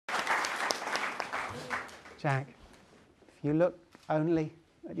Jack, if you look only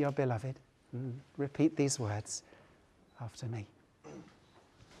at your beloved, repeat these words after me.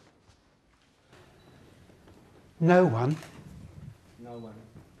 No one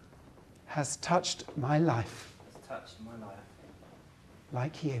has touched my life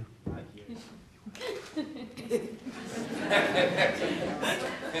like you.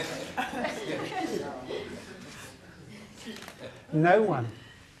 No one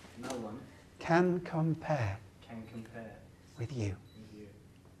can compare with you.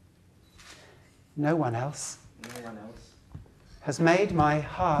 No one else has made my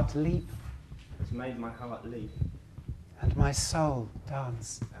heart leap and my soul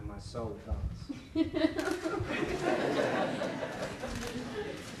dance.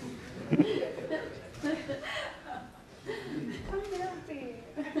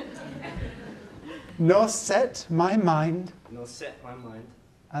 Nor set my mind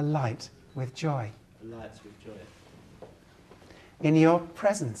alight with joy. In your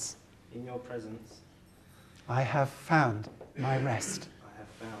presence I have found my rest.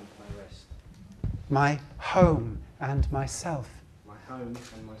 My home and myself.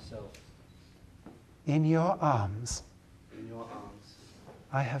 In your arms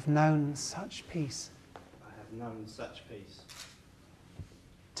I have known such peace.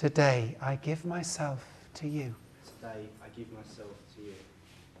 Today I give myself to you.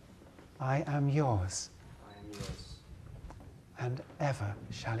 I am yours. And ever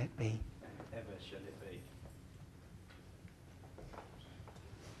shall it be.